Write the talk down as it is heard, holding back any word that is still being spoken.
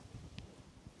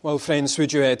Well, friends,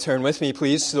 would you turn with me,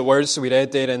 please, to the words that we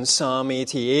read there in Psalm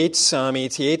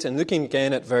 88, and looking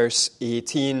again at verse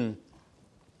 18.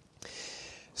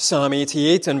 Psalm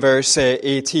 88 and verse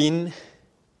 18. At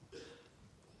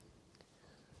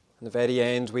the very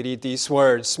end, we read these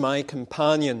words, "My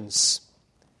companions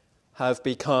have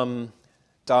become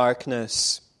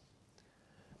darkness.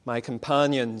 My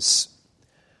companions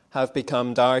have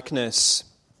become darkness."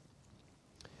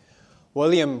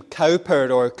 William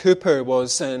Cowper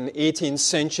was an 18th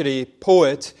century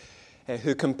poet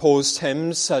who composed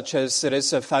hymns such as "There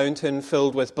is a Fountain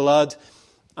Filled with Blood"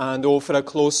 and "Oh, for a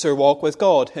Closer Walk with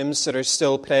God," hymns that are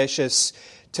still precious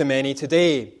to many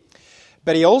today.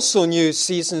 But he also knew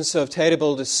seasons of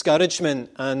terrible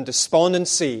discouragement and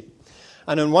despondency.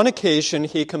 And on one occasion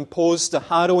he composed the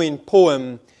harrowing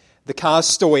poem, "The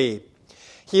Castaway."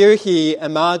 Here he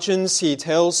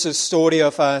tells the story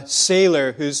of a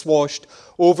sailor who's washed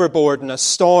overboard in a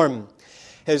storm.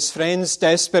 His friends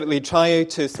desperately try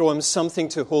to throw him something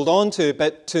to hold on to,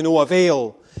 but to no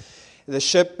avail. The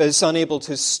ship is unable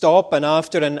to stop, and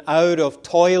after an hour of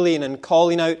toiling and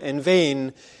calling out in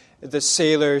vain, the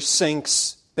sailor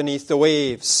sinks beneath the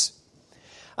waves.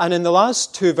 And in the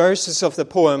last two verses of the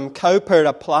poem, Cowper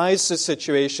applies the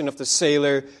situation of the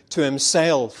sailor to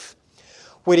himself,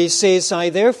 where he says, "I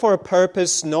therefore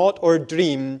purpose not or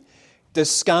dream,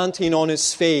 descanting on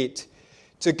his fate,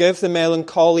 to give the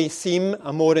melancholy theme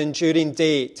a more enduring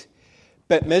date.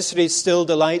 But misery still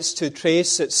delights to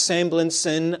trace its semblance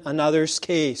in another's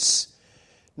case.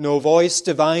 No voice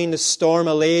divine the storm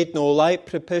allayed, no light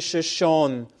propitious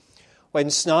shone.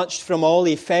 When snatched from all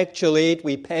effectual aid,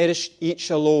 we perished each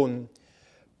alone.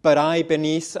 But I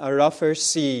beneath a rougher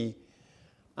sea,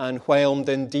 and whelmed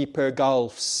in deeper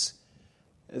gulfs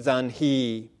than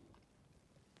he."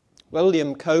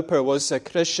 William Cowper was a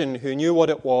Christian who knew what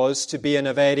it was to be in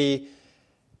a very,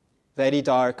 very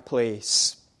dark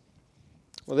place.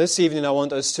 Well, this evening I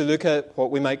want us to look at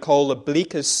what we might call the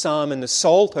bleakest psalm in the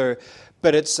Psalter,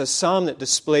 but it's a psalm that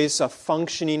displays a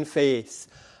functioning faith,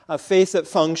 a faith that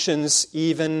functions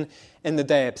even in the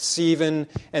depths, even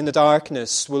in the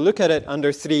darkness. We'll look at it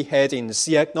under three headings: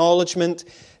 the acknowledgement,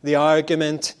 the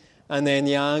argument, and then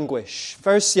the anguish.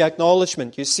 First, the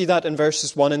acknowledgement. You see that in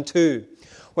verses 1 and 2,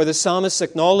 where the psalmist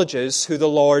acknowledges who the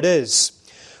Lord is.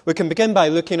 We can begin by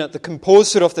looking at the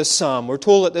composer of the psalm. We're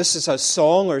told that this is a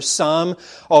song or psalm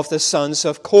of the sons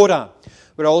of Korah.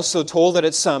 We're also told that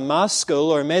it's a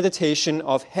maskil or meditation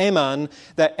of Heman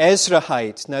the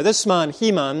Ezrahite. Now this man,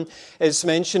 Heman, is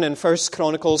mentioned in 1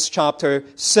 Chronicles chapter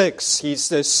 6. He's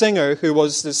the singer who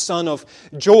was the son of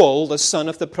Joel, the son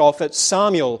of the prophet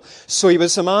Samuel. So he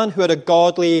was a man who had a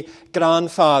godly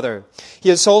grandfather.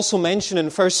 He is also mentioned in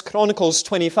 1 Chronicles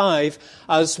 25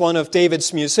 as one of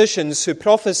David's musicians who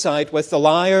prophesied with the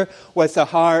lyre, with the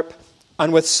harp,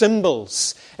 and with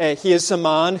cymbals. He is a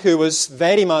man who was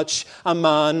very much a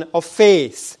man of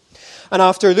faith. And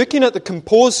after looking at the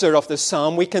composer of the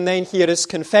psalm, we can then hear his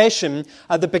confession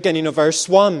at the beginning of verse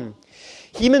 1.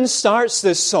 Heman starts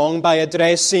this song by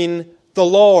addressing the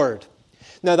Lord.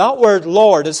 Now that word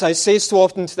Lord, as I say so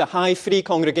often to the High Free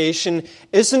congregation,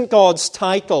 isn't God's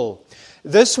title.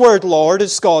 This word Lord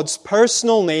is God's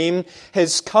personal name,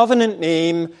 His covenant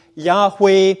name,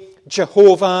 Yahweh,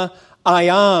 Jehovah, I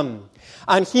am.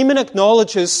 And Heman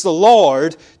acknowledges the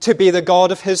Lord to be the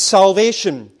God of his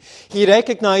salvation. He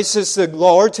recognizes the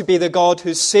Lord to be the God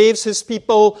who saves his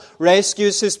people,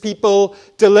 rescues his people,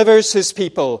 delivers his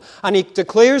people. And he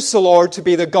declares the Lord to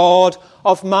be the God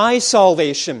of my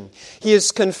salvation. He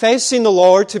is confessing the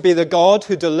Lord to be the God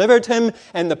who delivered him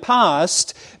in the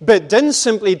past, but didn't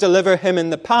simply deliver him in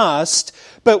the past,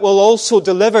 but will also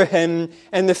deliver him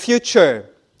in the future.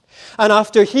 And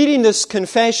after hearing this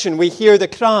confession, we hear the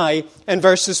cry in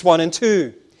verses 1 and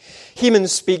 2. Heman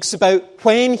speaks about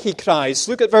when he cries.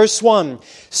 Look at verse 1. It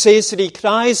says that he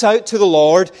cries out to the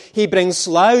Lord. He brings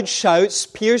loud shouts,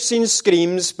 piercing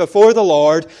screams before the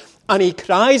Lord, and he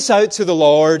cries out to the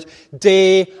Lord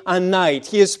day and night.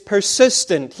 He is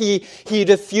persistent. He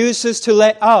refuses to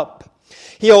let up.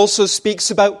 He also speaks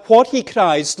about what he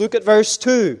cries. Look at verse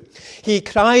 2. He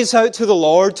cries out to the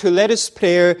Lord to let his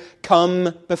prayer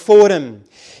come before him.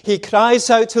 He cries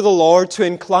out to the Lord to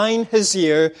incline his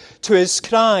ear to his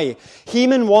cry.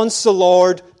 Heman wants the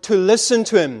Lord to listen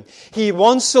to him. He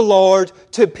wants the Lord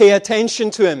to pay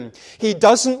attention to him. He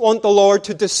doesn't want the Lord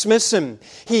to dismiss him.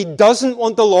 He doesn't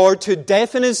want the Lord to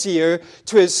deafen his ear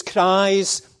to his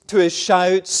cries, to his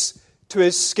shouts, to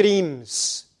his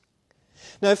screams.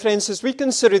 Now, friends, as we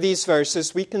consider these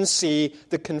verses, we can see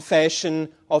the confession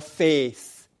of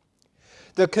faith.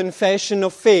 The confession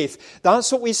of faith.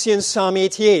 That's what we see in Psalm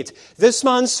 88. This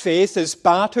man's faith is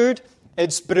battered,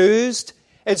 It's bruised,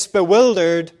 it's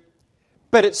bewildered,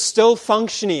 but it's still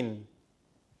functioning.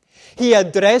 He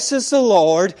addresses the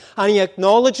Lord and he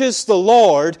acknowledges the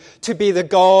Lord to be the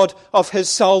God of his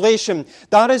salvation.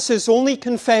 That is his only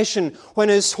confession when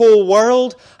his whole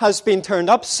world has been turned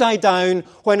upside down,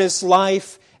 when his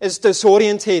life is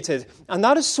disorientated. And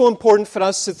that is so important for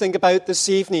us to think about this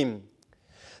evening.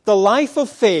 The life of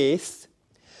faith,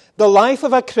 the life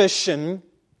of a Christian,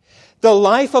 the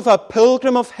life of a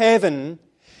pilgrim of heaven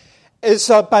is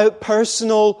about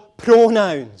personal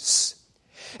pronouns.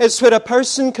 It's where a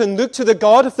person can look to the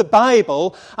God of the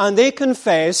Bible and they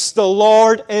confess, the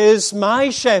Lord is my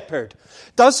shepherd.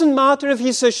 Doesn't matter if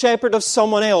he's a shepherd of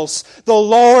someone else. The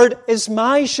Lord is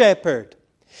my shepherd.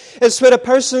 It's where a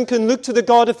person can look to the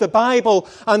God of the Bible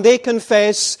and they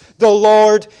confess, the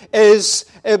Lord is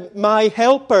my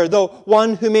helper, the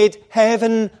one who made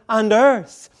heaven and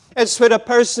earth. It's where a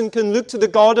person can look to the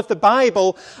God of the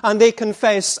Bible and they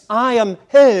confess, I am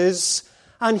his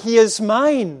and he is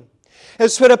mine.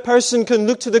 It's where a person can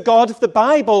look to the God of the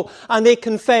Bible and they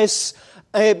confess,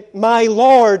 my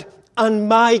Lord and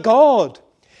my God.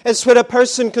 It's where a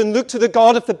person can look to the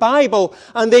God of the Bible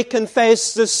and they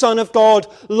confess, the Son of God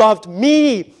loved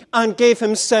me and gave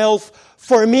himself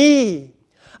for me.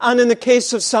 And in the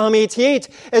case of Psalm 88,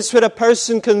 it's where a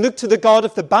person can look to the God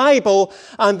of the Bible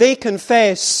and they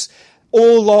confess,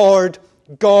 O Lord,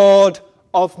 God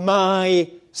of my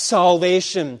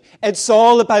salvation. It's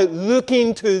all about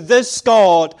looking to this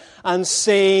God and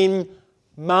saying,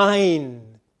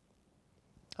 mine.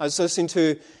 I was listening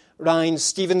to Ryan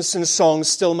Stevenson's song,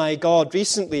 Still My God,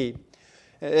 recently.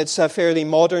 It's a fairly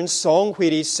modern song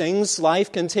where he sings,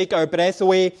 life can take our breath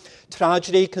away,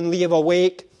 tragedy can leave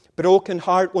awake, broken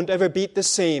heart won't ever beat the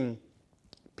same.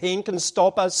 Pain can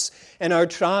stop us in our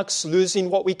tracks, losing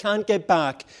what we can't get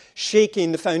back,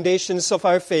 shaking the foundations of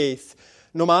our faith.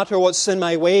 No matter what's in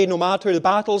my way, no matter the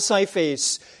battles I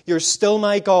face, you're still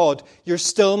my God, you're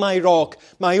still my rock,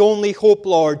 my only hope,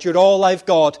 Lord, you're all I've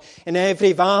got. In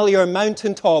every valley or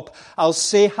mountaintop, I'll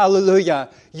say hallelujah,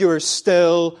 you're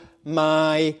still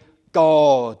my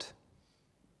God.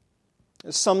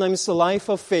 Sometimes the life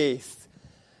of faith,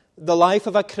 the life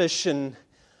of a Christian,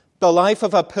 the life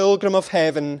of a pilgrim of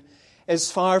heaven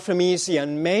is far from easy,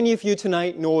 and many of you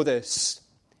tonight know this.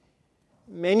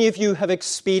 Many of you have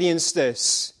experienced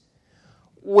this.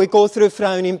 We go through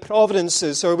frowning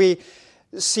providences, or we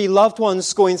see loved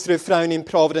ones going through frowning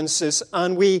providences,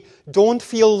 and we don't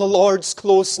feel the Lord's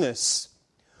closeness.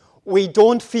 We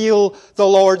don't feel the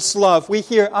Lord's love. We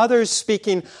hear others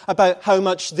speaking about how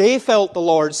much they felt the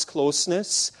Lord's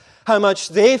closeness, how much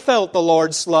they felt the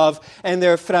Lord's love in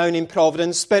their frowning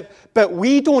providence, but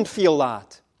we don't feel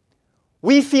that.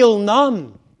 We feel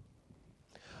numb.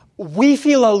 We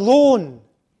feel alone.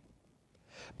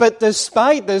 But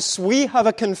despite this, we have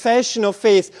a confession of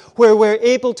faith where we're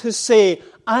able to say,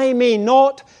 I may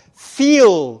not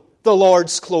feel the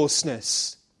Lord's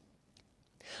closeness,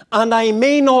 and I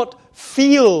may not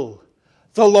feel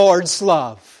the Lord's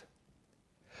love,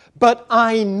 but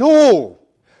I know,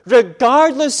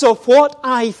 regardless of what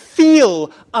I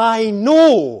feel, I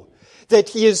know that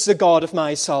he is the God of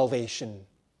my salvation.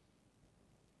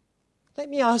 Let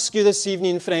me ask you this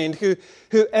evening, friend,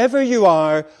 whoever you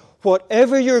are,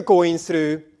 whatever you're going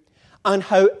through, and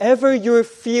however you're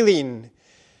feeling,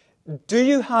 do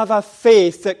you have a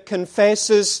faith that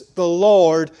confesses the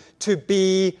Lord to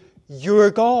be your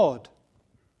God?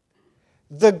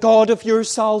 The God of your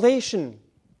salvation?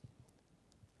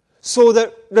 So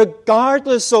that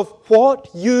regardless of what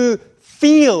you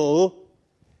feel,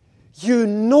 you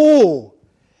know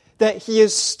that he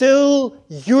is still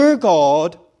your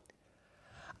God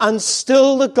and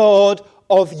still the God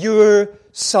of your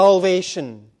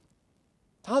salvation.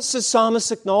 That's the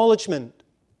psalmist's acknowledgement.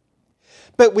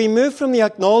 But we move from the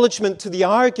acknowledgement to the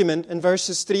argument in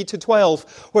verses 3 to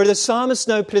 12, where the psalmist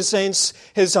now presents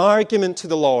his argument to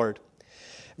the Lord.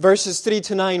 Verses 3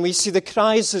 to 9, we see the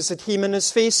crisis that Heman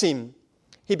is facing.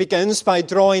 He begins by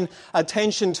drawing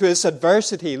attention to his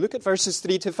adversity. Look at verses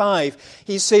 3 to 5.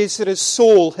 He says that his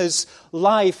soul, his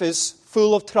life is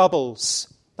full of troubles.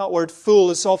 That word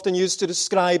full is often used to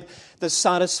describe the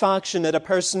satisfaction that a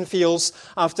person feels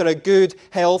after a good,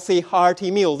 healthy,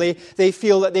 hearty meal. They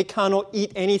feel that they cannot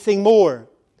eat anything more.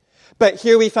 But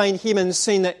here we find Heman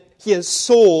saying that his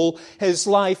soul, his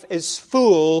life is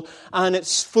full, and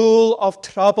it's full of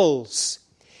troubles.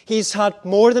 He's had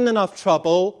more than enough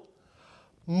trouble,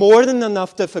 more than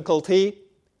enough difficulty,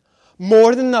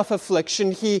 more than enough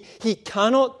affliction. He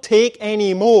cannot take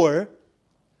any more.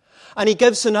 And he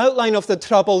gives an outline of the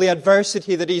trouble, the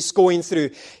adversity that he's going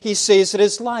through. He says that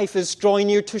his life is drawing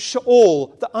near to Sheol,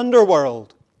 the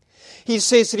underworld. He He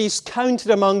says that he's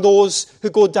counted among those who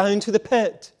go down to the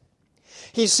pit.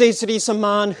 He says that he's a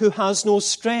man who has no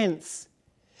strength.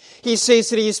 He says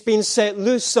that he's been set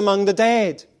loose among the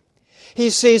dead. He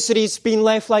says that he's been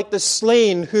left like the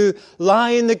slain who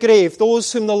lie in the grave,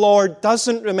 those whom the Lord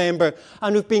doesn't remember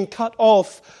and who've been cut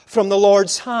off from the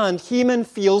Lord's hand. Heman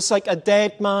feels like a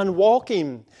dead man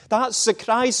walking. That's the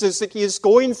crisis that he is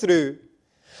going through.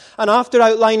 And after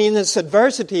outlining this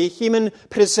adversity, Heman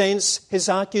presents his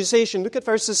accusation. Look at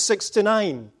verses 6 to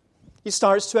 9. He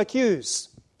starts to accuse.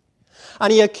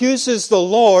 And he accuses the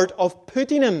Lord of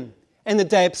putting him in the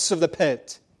depths of the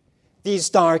pit, these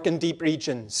dark and deep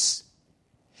regions.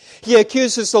 He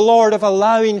accuses the Lord of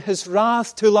allowing his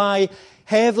wrath to lie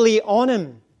heavily on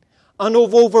him and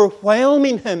of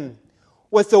overwhelming him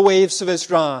with the waves of his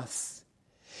wrath.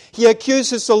 He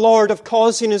accuses the Lord of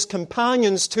causing his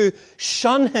companions to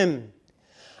shun him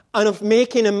and of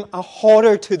making him a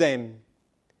horror to them.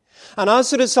 And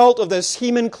as a result of this,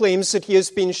 Heman claims that he has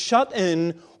been shut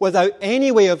in without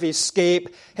any way of escape.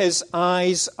 His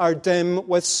eyes are dim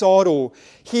with sorrow.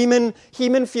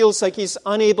 Heman feels like he's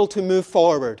unable to move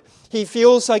forward. He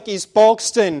feels like he's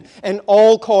boxed in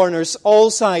all corners, all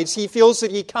sides. He feels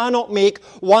that he cannot make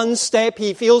one step.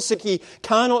 He feels that he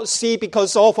cannot see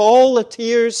because of all the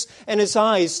tears in his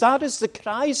eyes. That is the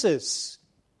crisis.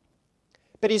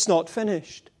 But he's not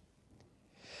finished.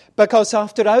 Because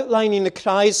after outlining the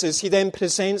crisis, he then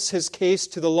presents his case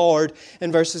to the Lord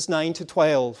in verses 9 to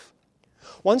 12.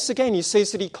 Once again, he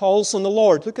says that he calls on the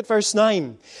Lord. Look at verse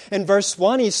 9. In verse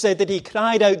 1, he said that he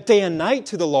cried out day and night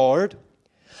to the Lord.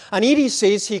 And here he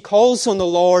says he calls on the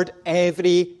Lord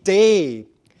every day.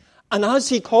 And as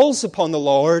he calls upon the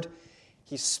Lord,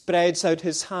 he spreads out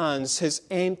his hands, his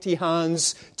empty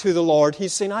hands to the Lord.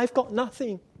 He's saying, I've got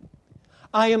nothing.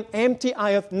 I am empty.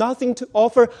 I have nothing to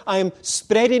offer. I am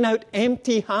spreading out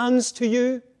empty hands to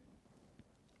you.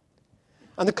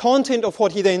 And the content of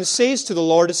what he then says to the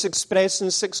Lord is expressed in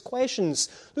 6 questions.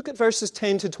 Look at verses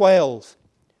 10 to 12.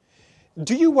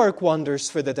 Do you work wonders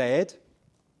for the dead?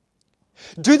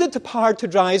 Do the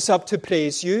departed rise up to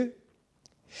praise you?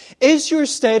 Is your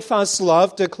steadfast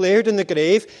love declared in the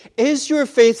grave? Is your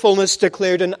faithfulness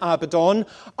declared in Abaddon?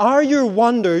 Are your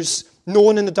wonders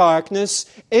known in the darkness?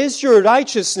 Is your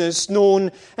righteousness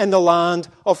known in the land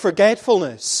of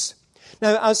forgetfulness?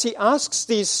 Now, as he asks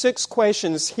these 6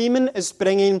 questions, Heman is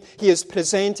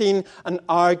presenting an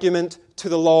argument to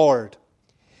the Lord.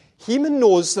 Heman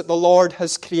knows that the Lord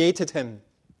has created him.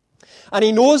 And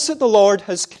he knows that the Lord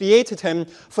has created him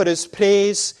for his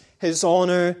praise, his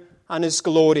honor, and his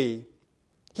glory.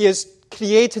 He has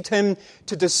created him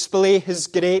to display his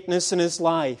greatness in his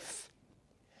life.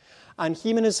 And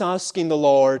Heman is asking the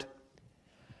Lord,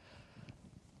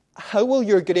 how will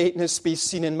your greatness be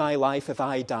seen in my life if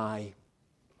I die?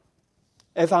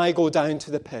 If I go down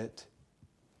to the pit?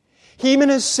 Heman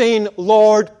is saying,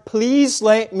 Lord, please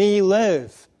let me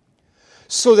live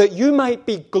so that you might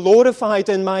be glorified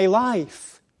in my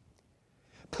life.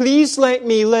 Please let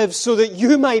me live so that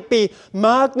you might be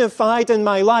magnified in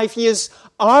my life. He is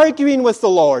arguing with the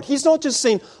Lord. He's not just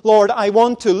saying, Lord, I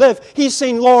want to live. He's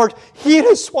saying, Lord, here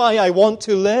is why I want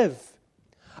to live.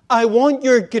 I want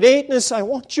your greatness. I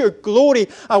want your glory.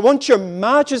 I want your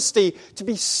majesty to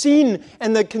be seen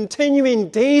in the continuing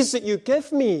days that you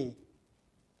give me.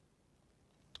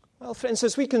 Well, friends,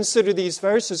 as we consider these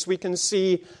verses, we can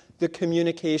see the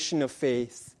communication of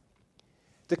faith.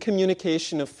 The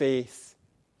communication of faith.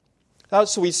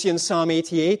 That's what we see in Psalm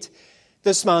 88.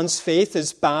 This man's faith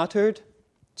is battered,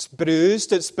 it's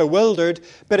bruised, it's bewildered,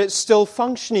 but it's still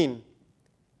functioning.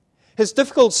 His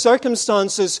difficult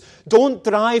circumstances don't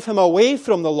drive him away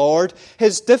from the Lord.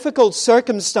 His difficult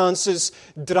circumstances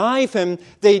drive him,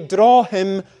 they draw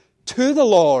him to the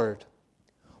Lord.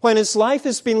 When his life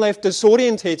has been left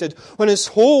disorientated, when his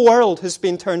whole world has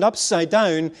been turned upside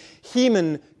down,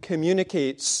 Heman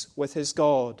communicates with his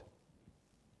God.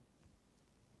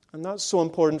 And that's so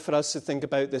important for us to think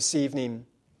about this evening.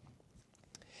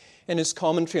 In his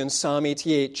commentary on Psalm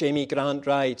 88, Jamie Grant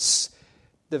writes,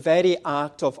 the very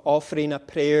act of offering a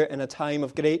prayer in a time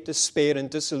of great despair and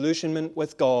disillusionment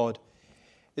with God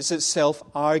is itself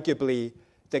arguably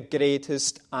the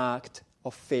greatest act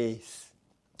of faith.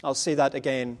 I'll say that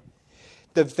again.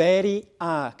 The very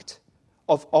act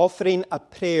of offering a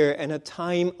prayer in a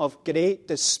time of great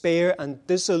despair and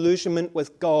disillusionment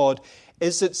with God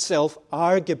is itself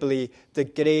arguably the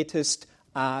greatest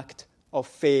act of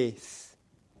faith.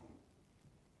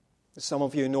 Some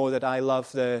of you know that I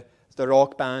love the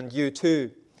rock band U2.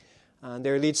 And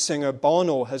their lead singer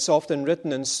Bono has often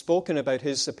written and spoken about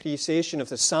his appreciation of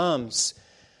the Psalms.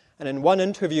 And in one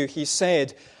interview he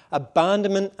said,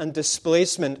 Abandonment and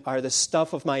displacement are the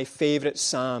stuff of my favorite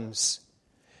psalms.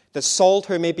 The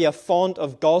Psalter may be a font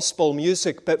of gospel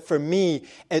music, but for me,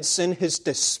 it's in his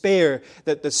despair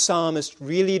that the psalmist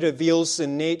really reveals the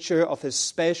nature of his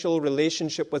special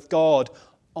relationship with God.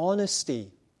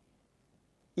 Honesty,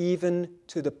 even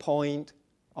to the point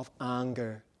of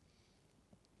anger.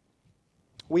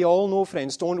 We all know,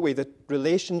 friends, don't we, that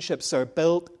relationships are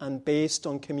built and based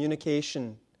on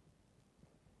communication.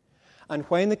 And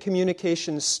when the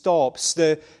communication stops,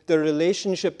 the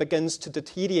relationship begins to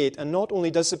deteriorate. And not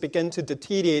only does it begin to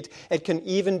deteriorate, it can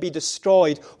even be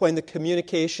destroyed when the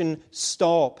communication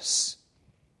stops.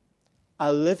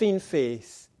 A living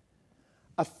faith,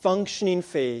 a functioning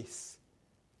faith,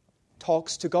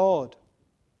 talks to God,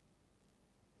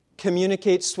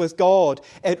 communicates with God.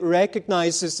 It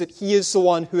recognizes that He is the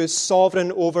one who is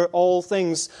sovereign over all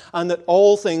things, and that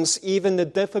all things, even the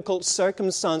difficult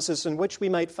circumstances in which we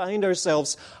might find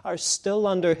ourselves, are still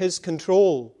under His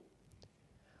control.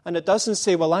 And it doesn't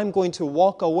say, well, I'm going to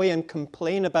walk away and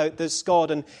complain about this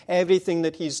God and everything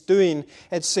that He's doing.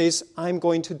 It says, I'm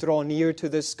going to draw near to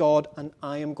this God and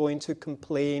I am going to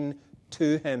complain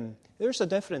to Him. There's a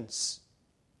difference.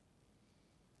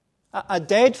 A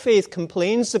dead faith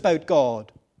complains about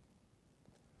God.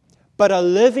 But a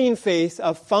living faith,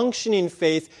 a functioning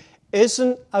faith,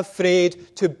 isn't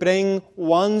afraid to bring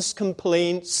one's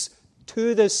complaints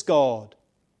to this God.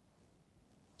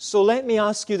 So let me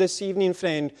ask you this evening,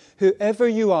 friend, whoever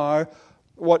you are,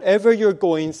 whatever you're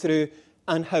going through,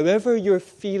 and however you're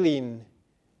feeling,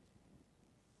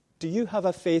 do you have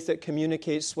a faith that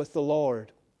communicates with the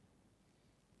Lord?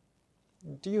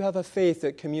 Do you have a faith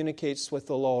that communicates with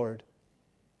the Lord?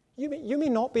 You may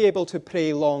not be able to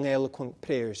pray long, eloquent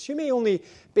prayers. You may only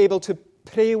be able to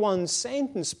pray one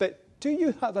sentence, but do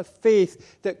you have a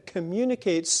faith that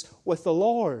communicates with the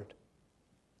Lord?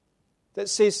 That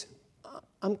says,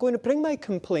 I'm going to bring my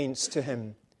complaints to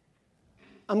Him.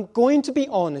 I'm going to be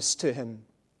honest to Him.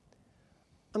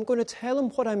 I'm going to tell Him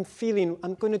what I'm feeling.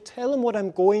 I'm going to tell Him what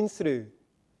I'm going through.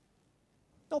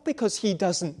 Not because He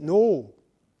doesn't know,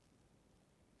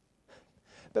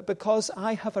 but because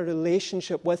I have a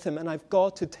relationship with Him and I've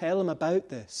got to tell Him about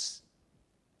this.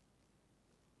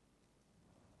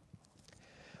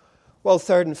 Well,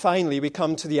 third and finally, we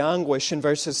come to the anguish in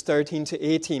verses 13 to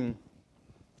 18,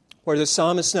 where the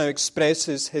psalmist now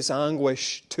expresses his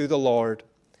anguish to the Lord.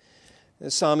 The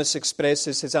psalmist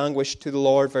expresses his anguish to the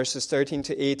Lord, verses 13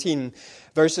 to 18.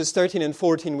 Verses 13 and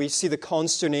 14, we see the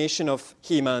consternation of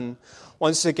Heman.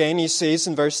 Once again, he says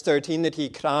in verse 13 that he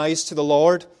cries to the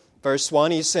Lord. Verse 1,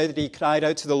 he said that he cried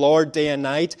out to the Lord day and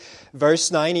night.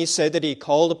 Verse 9, he said that he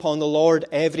called upon the Lord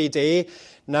every day.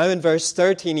 Now in verse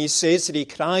 13, he says that he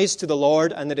cries to the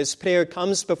Lord and that his prayer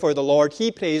comes before the Lord.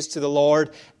 He prays to the Lord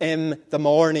in the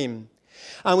morning.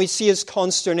 And we see his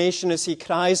consternation as he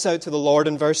cries out to the Lord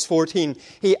in verse 14.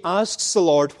 He asks the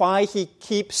Lord why he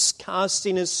keeps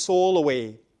casting his soul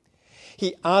away.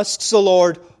 He asks the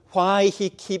Lord why he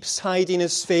keeps hiding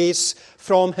his face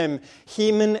from him.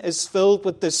 Heman is filled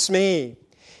with dismay.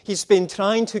 He's been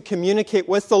trying to communicate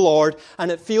with the Lord,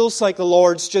 and it feels like the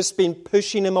Lord's just been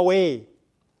pushing him away.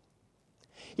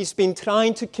 He's been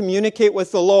trying to communicate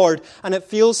with the Lord, and it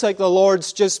feels like the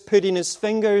Lord's just putting his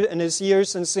finger in his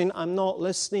ears and saying, I'm not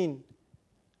listening.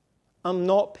 I'm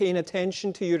not paying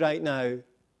attention to you right now.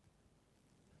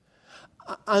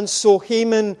 And so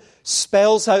Heman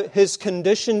spells out his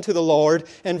condition to the Lord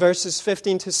in verses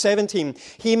 15 to 17.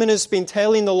 Heman has been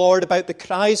telling the Lord about the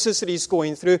crisis that he's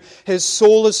going through. His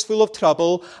soul is full of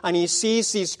trouble, and he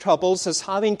sees these troubles as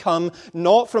having come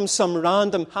not from some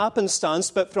random happenstance,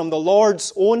 but from the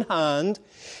Lord's own hand.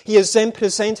 He has then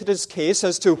presented his case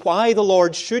as to why the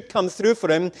Lord should come through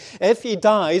for him. If he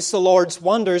dies, the Lord's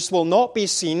wonders will not be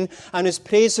seen and his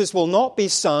praises will not be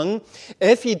sung.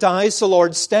 If he dies, the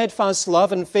Lord's steadfast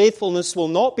love and faithfulness will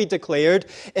not be declared.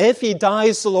 If he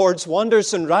dies, the Lord's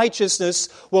wonders and righteousness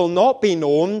will not be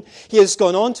known. He has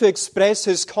gone on to express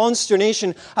his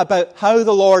consternation about how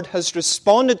the Lord has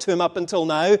responded to him up until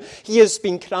now. He has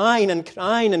been crying and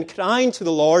crying and crying to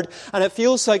the Lord, and it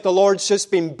feels like the Lord's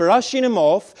just been brushing him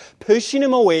off, pushing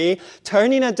him away,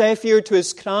 turning a deaf ear to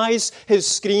his cries, his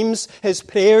screams, his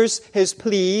prayers, his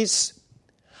pleas.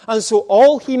 And so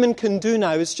all Heman can do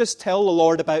now is just tell the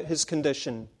Lord about his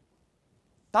condition.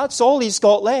 That's all he's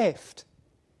got left.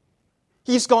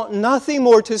 He's got nothing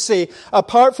more to say,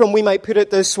 apart from, we might put it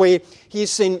this way,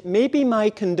 he's saying, maybe my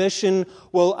condition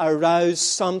will arouse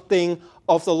something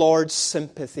of the Lord's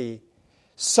sympathy,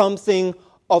 something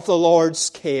of the Lord's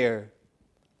care.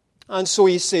 And so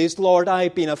he says, Lord,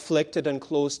 I've been afflicted and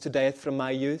close to death from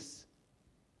my youth.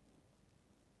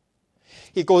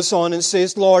 He goes on and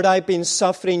says, Lord, I've been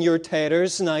suffering your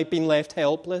terrors and I've been left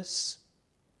helpless.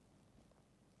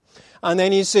 And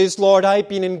then he says, Lord, I've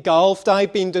been engulfed,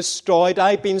 I've been destroyed,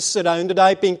 I've been surrounded,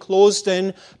 I've been closed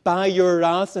in by your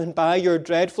wrath and by your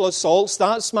dreadful assaults.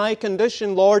 That's my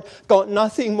condition, Lord. Got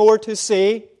nothing more to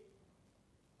say.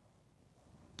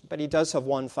 But he does have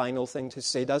one final thing to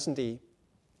say, doesn't he?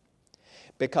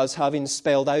 Because having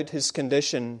spelled out his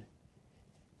condition,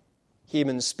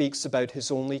 Heman speaks about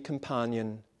his only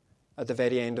companion at the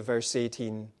very end of verse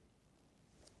 18.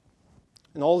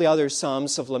 In all the other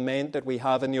psalms of lament that we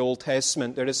have in the Old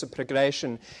Testament, there is a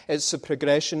progression. It's a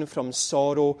progression from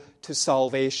sorrow to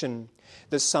salvation.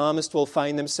 The psalmist will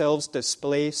find themselves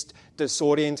displaced,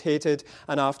 disorientated,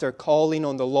 and after calling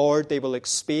on the Lord, they will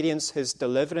experience his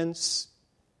deliverance.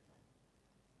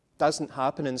 Doesn't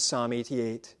happen in Psalm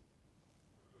 88.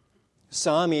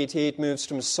 Psalm 88 moves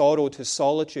from sorrow to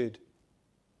solitude.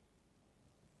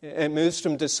 It moves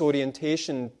from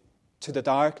disorientation to the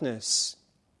darkness.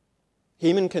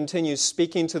 Heman continues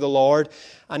speaking to the Lord,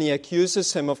 and he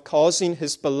accuses him of causing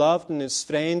his beloved and his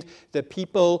friend, the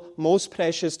people most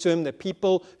precious to him, the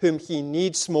people whom he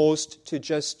needs most, to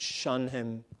just shun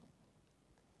him.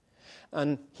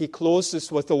 And he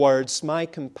closes with the words, my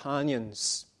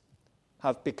companions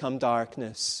have become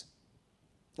darkness.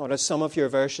 Or as some of your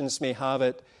versions may have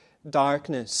it,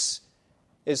 darkness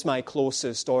is my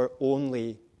closest or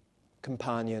only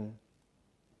companion.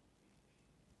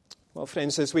 Well,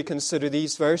 friends, as we consider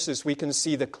these verses, we can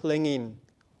see the clinging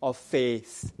of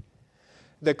faith.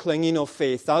 The clinging of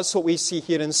faith. That's what we see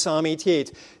here in Psalm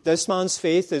 88. This man's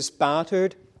faith is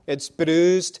battered, it's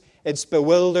bruised, it's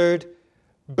bewildered,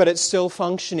 but it's still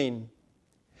functioning.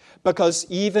 Because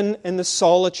even in the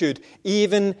solitude,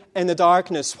 even in the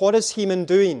darkness, what is Heman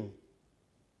doing?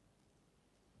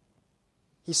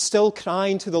 He's still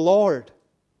crying to the Lord.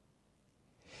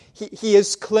 He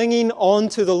is clinging on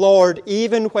to the Lord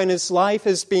even when his life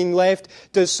has been left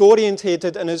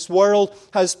disorientated and his world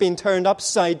has been turned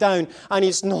upside down and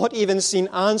he's not even seen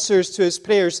answers to his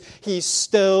prayers. He's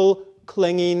still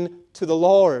clinging to the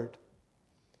Lord.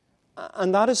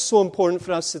 And that is so important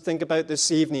for us to think about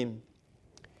this evening.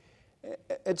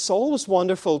 It's always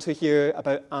wonderful to hear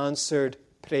about answered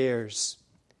prayers.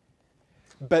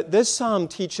 But this psalm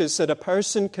teaches that a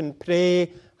person can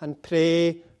pray and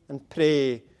pray and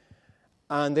pray,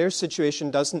 and their situation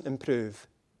doesn't improve.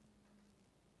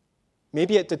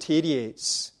 Maybe it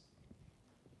deteriorates.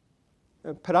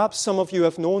 Perhaps some of you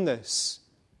have known this.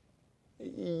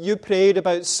 You prayed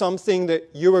about something that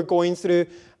you were going through,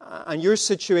 and your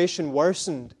situation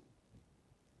worsened.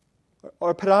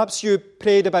 Or perhaps you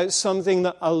prayed about something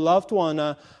that a loved one,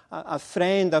 a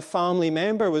friend, a family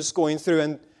member was going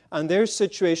through, and their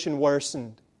situation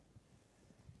worsened.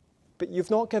 But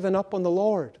you've not given up on the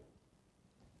Lord.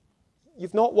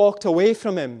 You've not walked away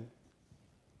from Him.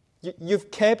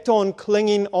 You've kept on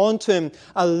clinging on to Him.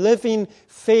 A living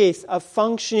faith, a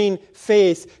functioning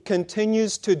faith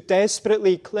continues to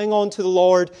desperately cling on to the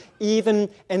Lord, even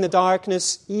in the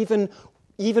darkness, even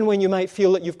when you might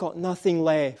feel that you've got nothing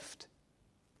left.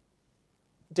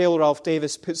 Dale Ralph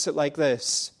Davis puts it like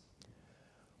this: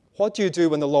 what do you do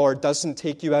when the Lord doesn't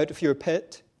take you out of your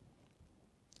pit?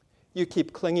 You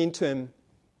keep clinging to Him.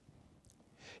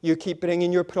 You keep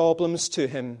bringing your problems to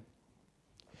Him.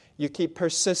 You keep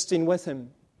persisting with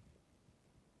Him.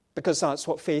 Because that's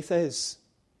what faith is.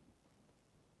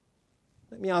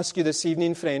 Let me ask you this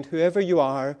evening, friend, whoever you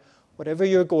are, whatever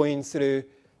you're going through,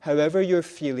 however you're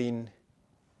feeling,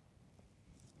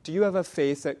 do you have a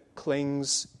faith that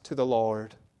clings to the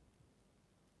Lord?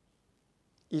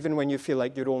 Even when you feel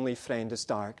like your only friend is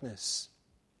darkness.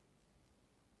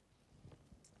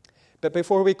 But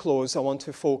before we close, I want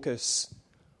to focus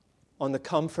on the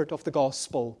comfort of the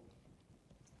gospel.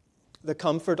 The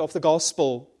comfort of the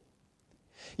gospel.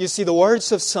 You see, the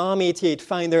words of Psalm 88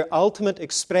 find their ultimate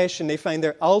expression, they find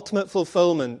their ultimate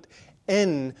fulfillment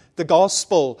in the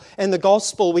gospel. In the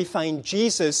gospel, we find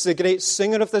Jesus, the great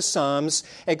singer of the Psalms,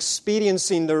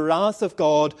 experiencing the wrath of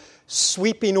God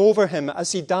sweeping over him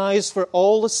as he dies for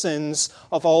all the sins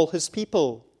of all his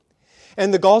people.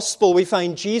 In the gospel, we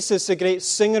find Jesus, the great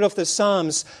singer of the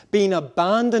Psalms, being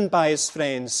abandoned by his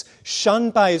friends,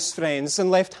 shunned by his friends,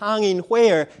 and left hanging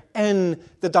where? In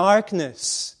the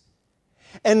darkness.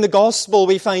 In the gospel,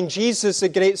 we find Jesus, the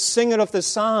great singer of the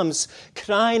Psalms,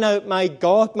 crying out, my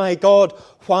God,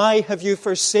 why have you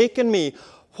forsaken me?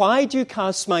 Why do you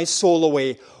cast my soul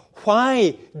away?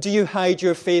 Why do you hide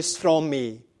your face from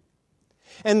me?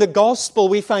 In the gospel,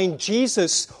 we find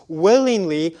Jesus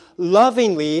willingly,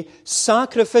 lovingly,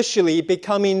 sacrificially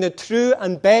becoming the true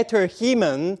and better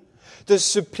Heman the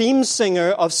supreme singer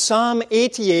of Psalm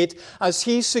 88, as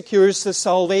he secures the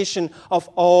salvation of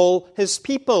all his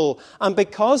people. And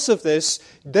because of this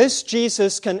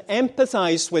Jesus can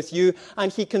empathize with you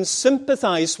and he can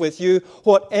sympathize with you,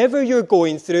 whatever you're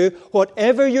going through,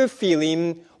 whatever you're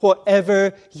feeling,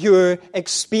 whatever you're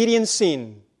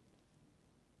experiencing.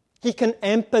 He can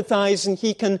empathize and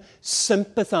he can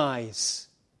sympathize.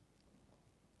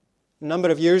 A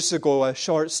number of years ago, a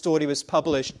short story was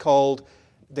published called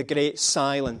The Great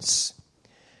Silence.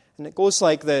 And it goes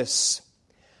like this.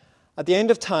 At the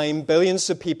end of time, billions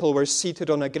of people were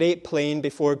seated on a great plain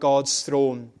before God's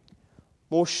throne.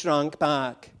 Most shrank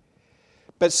back.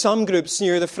 But some groups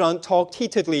near the front talked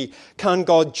heatedly. Can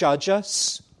God judge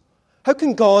us? How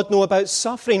can God know about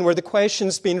suffering, were the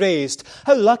questions being raised?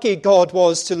 How lucky God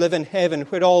was to live in heaven,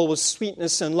 where all was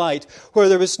sweetness and light, where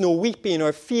there was no weeping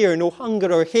or fear, no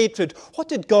hunger or hatred. What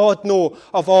did God know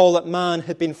of all that man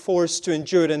had been forced to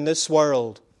endure in this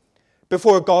world?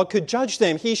 Before God could judge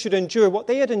them, he should endure what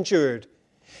they had endured.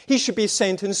 He should be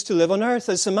sentenced to live on earth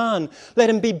as a man.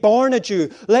 Let him be born a Jew.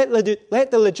 Let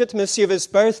the legitimacy of his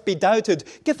birth be doubted.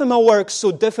 Give him a work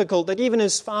so difficult that even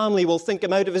his family will think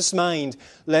him out of his mind.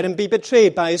 Let him be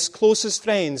betrayed by his closest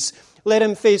friends. Let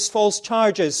him face false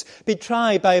charges, be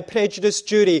tried by a prejudiced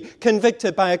jury,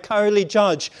 convicted by a cowardly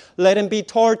judge. Let him be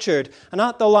tortured, and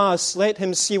at the last let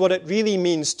him see what it really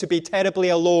means to be terribly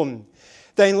alone.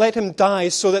 Then let him die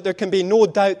so that there can be no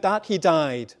doubt that he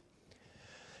died.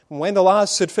 When the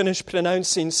last had finished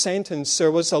pronouncing sentence, there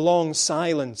was a long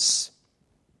silence.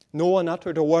 No one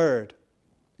uttered a word.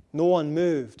 No one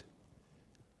moved.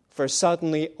 For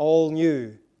suddenly all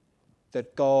knew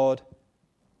that God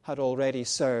had already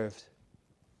served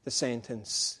the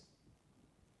sentence.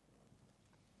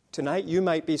 Tonight you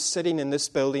might be sitting in this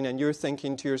building and you're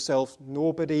thinking to yourself,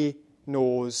 nobody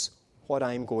knows what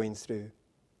I'm going through.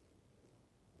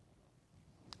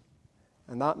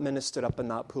 And that minister up in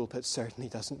that pulpit certainly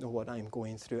doesn't know what I'm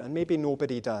going through. And maybe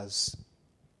nobody does.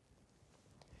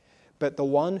 But the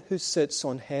one who sits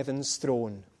on heaven's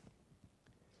throne,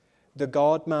 the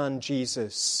God-man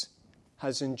Jesus,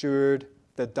 has endured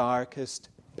the darkest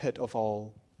pit of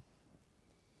all.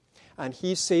 And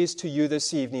he says to you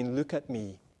this evening, look at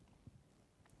me.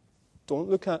 Don't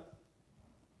look at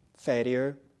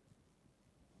Ferrier.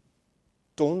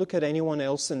 Don't look at anyone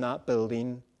else in that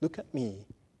building. Look at me.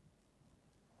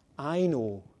 I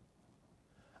know,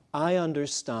 I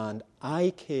understand,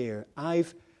 I care,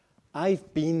 I've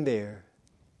been there.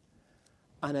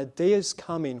 And a day is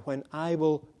coming when I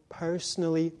will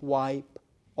personally wipe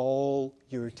all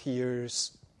your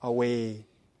tears away.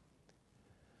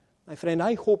 My friend,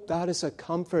 I hope that is a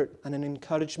comfort and an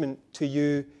encouragement to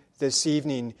you this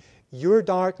evening. Your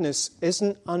darkness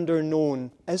isn't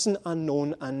unknown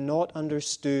and not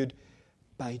understood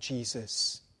by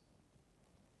Jesus,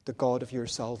 the God of your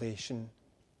salvation.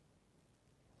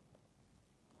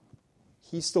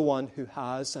 He's the one who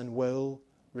has and will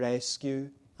rescue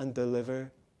and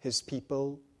deliver his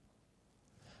people.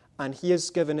 And he has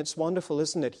given, it's wonderful,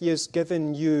 isn't it? He has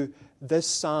given you this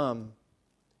psalm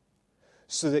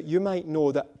so that you might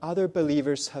know that other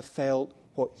believers have felt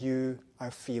what you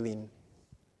are feeling.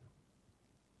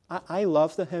 I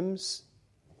love the hymns,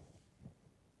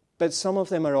 but some of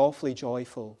them are awfully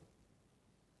joyful.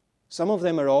 Some of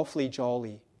them are awfully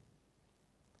jolly.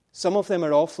 Some of them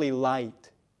are awfully light.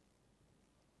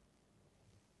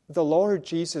 The Lord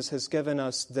Jesus has given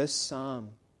us this psalm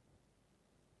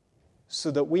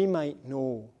so that we might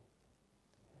know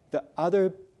that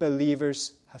other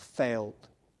believers have felt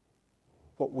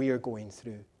what we are going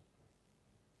through.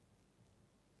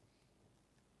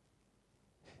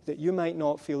 That you might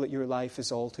not feel that your life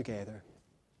is all together,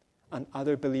 and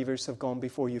other believers have gone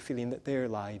before you feeling that their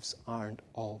lives aren't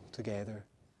all together.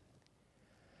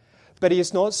 But he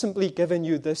has not simply given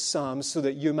you this psalm so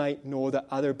that you might know that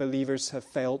other believers have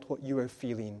felt what you are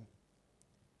feeling.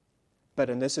 But,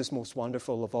 and this is most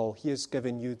wonderful of all, he has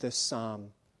given you this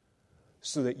psalm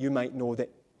so that you might know that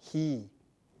he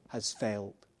has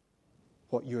felt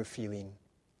what you're feeling.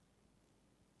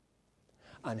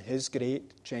 And his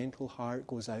great, gentle heart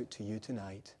goes out to you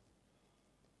tonight.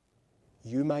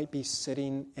 You might be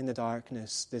sitting in the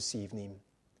darkness this evening.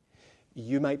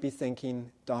 You might be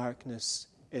thinking, darkness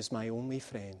is my only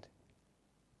friend.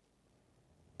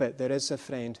 But there is a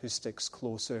friend who sticks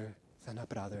closer than a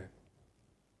brother.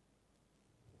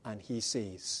 And he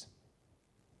says,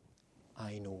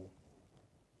 I know.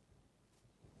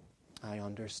 I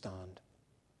understand.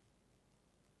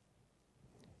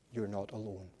 You're not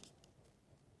alone.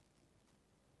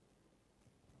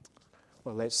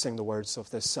 Well, let's sing the words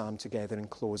of this psalm together in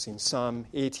closing. Psalm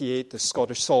 88, the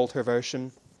Scottish Psalter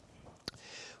version.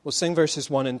 We'll sing verses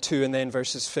 1 and 2 and then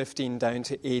verses 15 down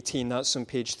to 18. That's on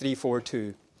page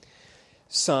 342.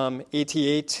 Psalm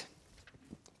 88,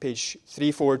 page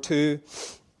 342.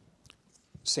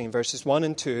 Sing verses 1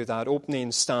 and 2, that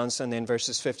opening stanza, and then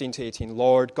verses 15 to 18.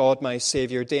 Lord God, my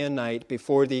Saviour, day and night,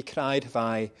 before thee cried have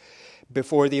I.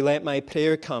 Before thee let my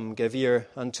prayer come, give ear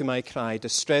unto my cry.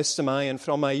 Distressed am I, and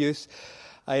from my youth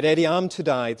I ready am to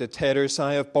die. The terrors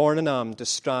I have borne and am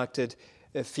distracted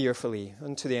fearfully.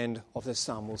 And to the end of the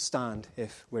psalm we'll stand,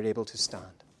 if we're able to stand.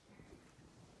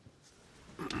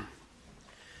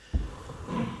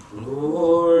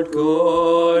 Lord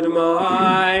God,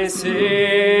 my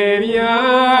Saviour,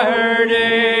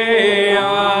 day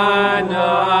and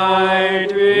night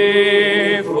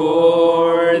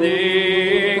before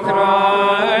thee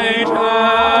cried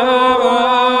have I.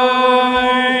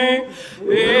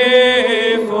 Before thee let my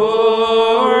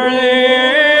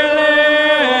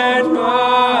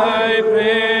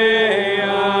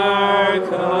prayer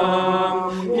come.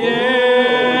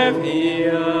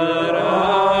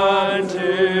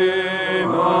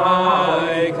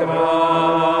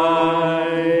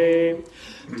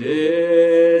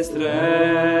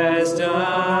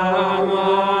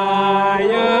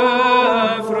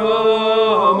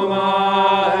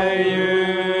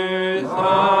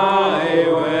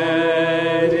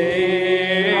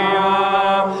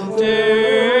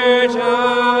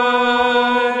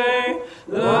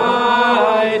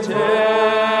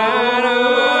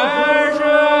 ear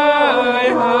unto my cry.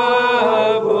 Distressed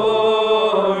am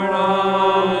I from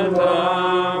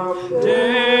my youth. I ready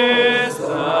am to die. Thy terrors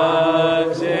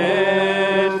I have borne and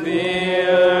am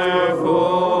distracted fearfully.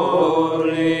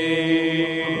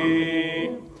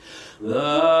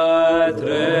 The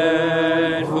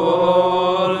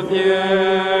dreadful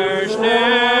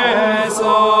fierceness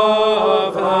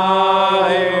of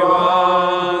thy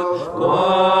wrath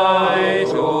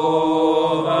quite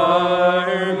over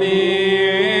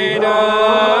me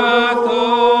doth go.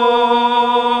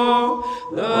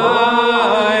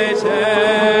 Thy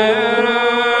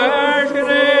terrors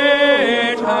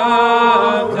great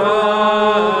have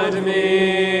cut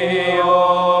me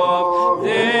off.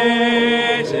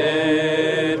 They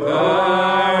did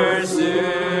pursue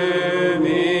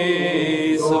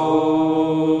me so.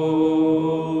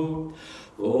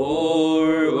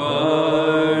 Forward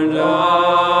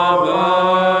about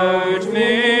me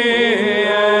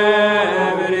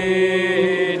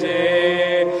every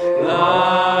day,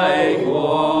 like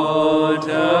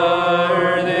water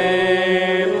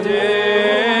they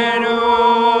did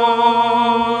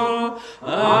roll,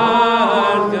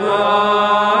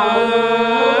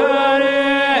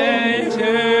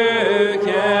 and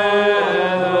gathering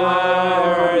together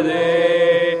they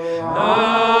have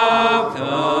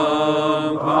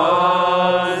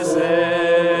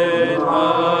compassed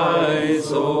my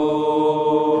soul.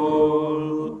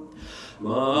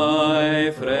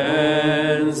 My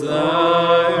friends,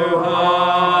 thou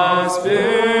hast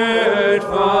put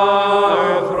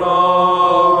far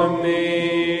from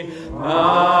me,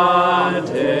 and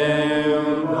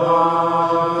him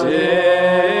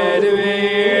did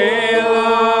we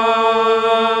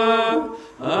love,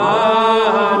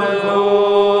 and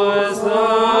those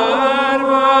that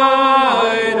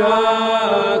mine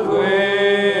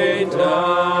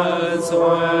acquaintance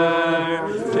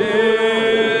were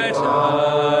to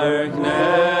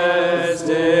darkness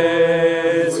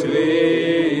didst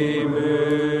we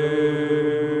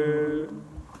move.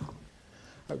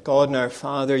 Our God and our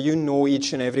Father, you know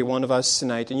each and every one of us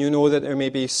tonight, and you know that there may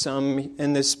be some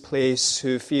in this place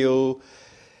who feel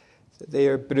that they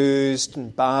are bruised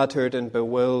and battered and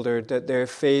bewildered, that their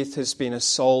faith has been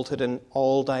assaulted in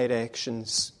all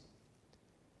directions.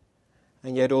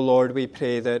 And yet, O Lord, we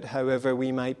pray that however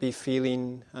we might be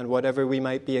feeling and whatever we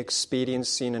might be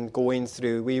experiencing and going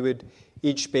through, we would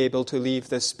each be able to leave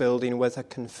this building with a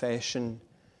confession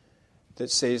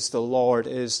that says the Lord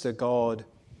is the God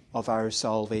of our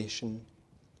salvation.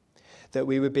 That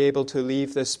we would be able to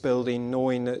leave this building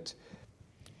knowing that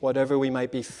whatever we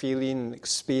might be feeling,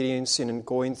 experiencing and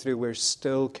going through, we're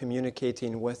still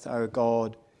communicating with our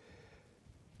God,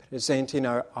 presenting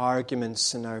our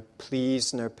arguments and our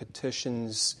pleas and our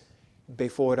petitions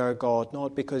before our God,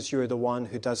 not because you're the one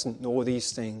who doesn't know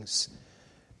these things,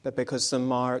 but because the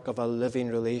mark of a living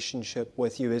relationship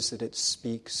with you is that it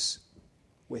speaks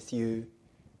with you.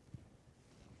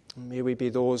 And may we be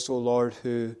those, O Lord,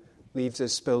 who leave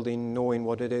this building knowing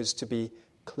what it is to be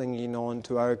clinging on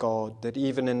to our God, that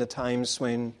even in the times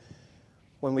when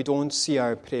we don't see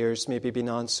our prayers maybe being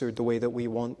answered the way that we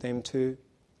want them to,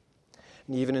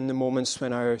 and even in the moments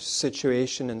when our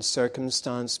situation and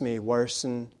circumstance may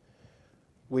worsen,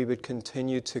 we would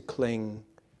continue to cling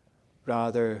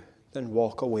rather than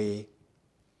walk away.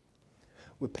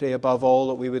 We pray above all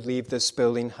that we would leave this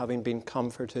building having been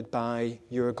comforted by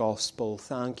your gospel.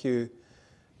 Thank you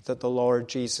that the Lord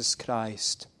Jesus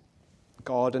Christ,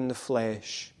 God in the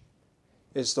flesh,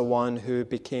 is the one who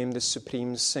became the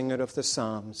supreme singer of the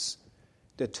Psalms,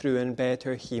 the true and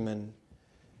better Heman,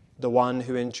 the one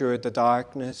who endured the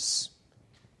darkness,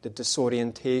 the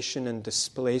disorientation and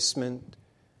displacement,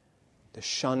 the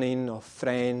shunning of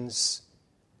friends,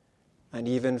 and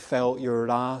even felt your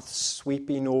wrath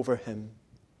sweeping over him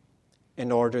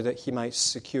in order that he might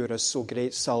secure a so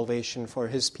great salvation for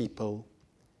his people.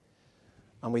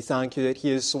 And we thank you that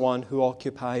he is the one who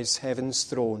occupies heaven's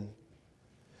throne,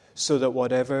 so that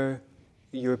whatever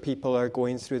your people are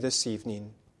going through this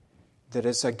evening, there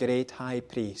is a great high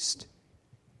priest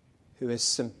who is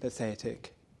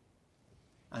sympathetic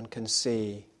and can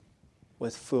say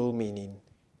with full meaning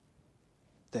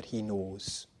that he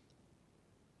knows.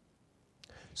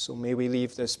 So may we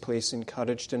leave this place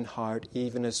encouraged in heart,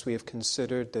 even as we have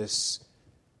considered this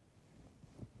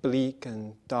bleak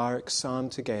and dark psalm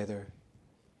together,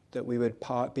 that we would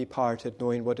be parted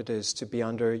knowing what it is to be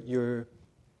under your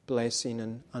blessing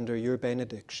and under your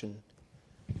benediction,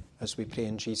 as we pray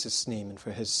in Jesus' name and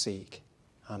for his sake.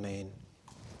 Amen.